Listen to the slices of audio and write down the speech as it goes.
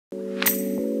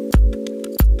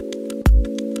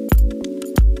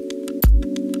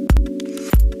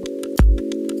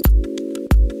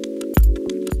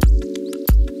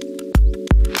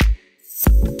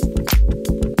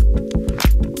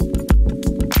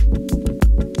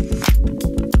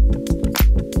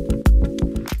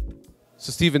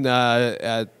Stephen,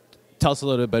 tell us a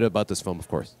little bit about this film, of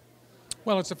course.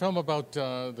 Well, it's a film about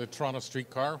the Toronto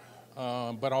streetcar,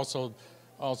 but also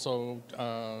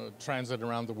transit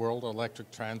around the world, electric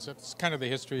transit. It's kind of the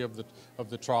history of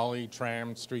the trolley,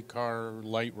 tram, streetcar,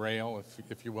 light rail,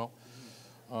 if you will,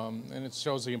 and it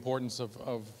shows the importance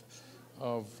of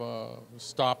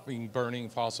stopping burning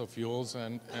fossil fuels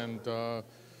and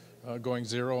going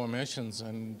zero emissions.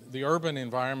 And the urban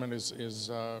environment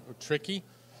is tricky,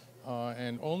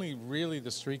 and only really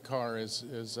the streetcar is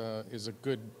a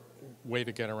good way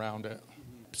to get around it.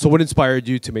 So what inspired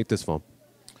you to make this film?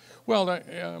 Well,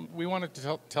 we wanted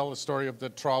to tell the story of the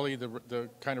trolley, the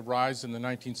kind of rise in the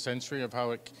 19th century of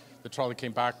how the trolley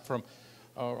came back from,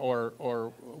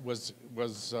 or was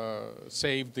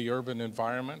saved the urban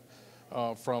environment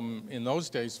from, in those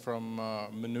days, from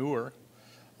manure.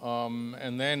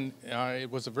 And then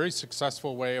it was a very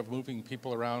successful way of moving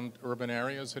people around urban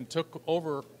areas and took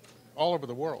over all over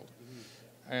the world.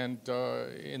 And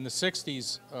in the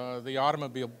 60s, the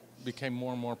automobile became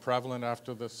more and more prevalent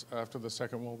after the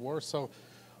Second World War. So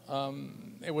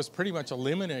it was pretty much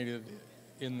eliminated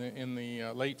in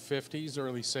the late 50s,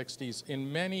 early 60s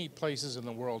in many places in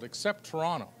the world, except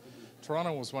Toronto.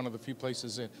 Toronto was one of the few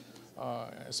places,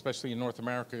 especially in North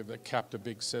America, that kept a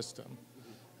big system.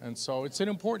 And so it's an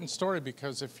important story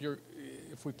because if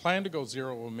we plan to go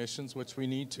zero emissions, which we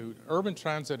need to, urban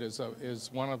transit is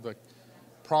one of the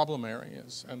problem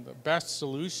areas, and the best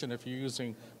solution, if you're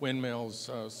using windmills,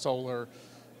 solar,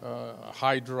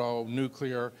 hydro,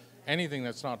 nuclear, anything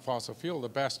that's not fossil fuel, the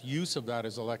best use of that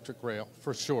is electric rail,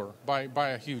 for sure, by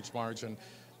a huge margin.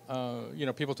 You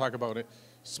know, people talk about it,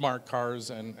 smart cars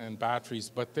and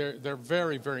batteries, but they're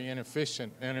very, very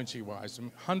inefficient energy-wise,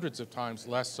 and hundreds of times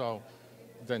less so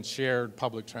than shared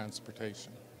public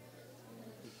transportation.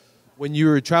 When you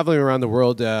were traveling around the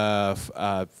world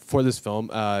for this film,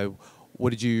 what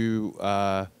did you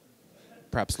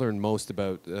perhaps learn most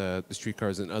about the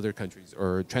streetcars in other countries,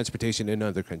 or transportation in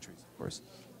other countries, of course?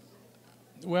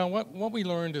 Well, what we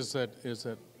learned is that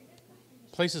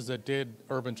places that did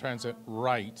urban transit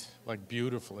right, like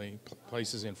beautifully,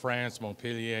 places in France,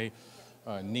 Montpellier,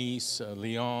 Nice,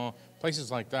 Lyon, places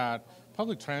like that,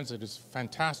 public transit is a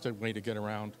fantastic way to get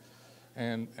around,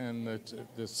 and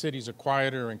the cities are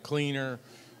quieter and cleaner,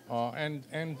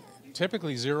 and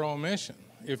typically zero emission.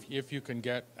 If you can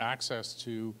get access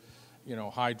to, you know,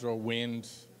 hydro, wind,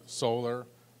 solar,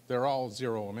 they're all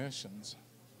zero emissions,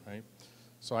 right?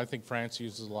 So I think France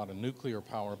uses a lot of nuclear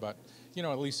power, but, you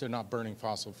know, at least they're not burning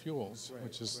fossil fuels,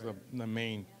 which is the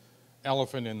main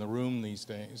elephant in the room these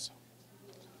days.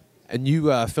 And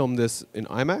you filmed this in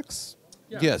IMAX?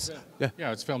 Yeah, yes.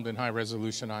 Yeah, it's filmed in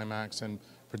high-resolution IMAX and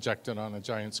projected on a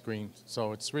giant screen,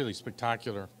 so it's really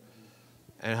spectacular.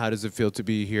 And how does it feel to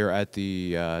be here at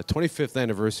the 25th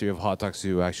anniversary of Hot Docs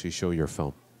to actually show your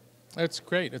film? It's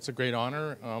great. It's a great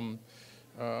honor.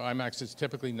 IMAX is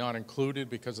typically not included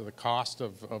because of the cost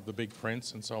of the big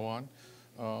prints and so on.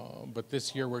 But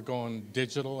this year we're going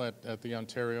digital at the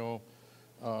Ontario,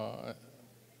 what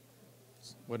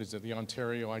is it, the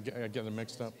Ontario, I get them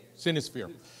mixed up, Cinesphere.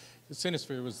 The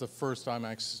Cinesphere was the first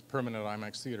permanent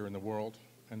IMAX theater in the world.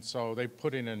 And so they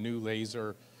put in a new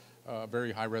laser,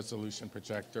 very high-resolution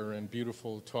projector and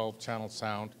beautiful 12-channel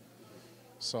sound.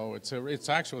 So it's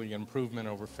actually an improvement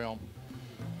over film.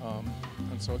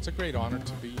 And so it's a great honor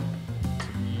to be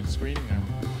screening there.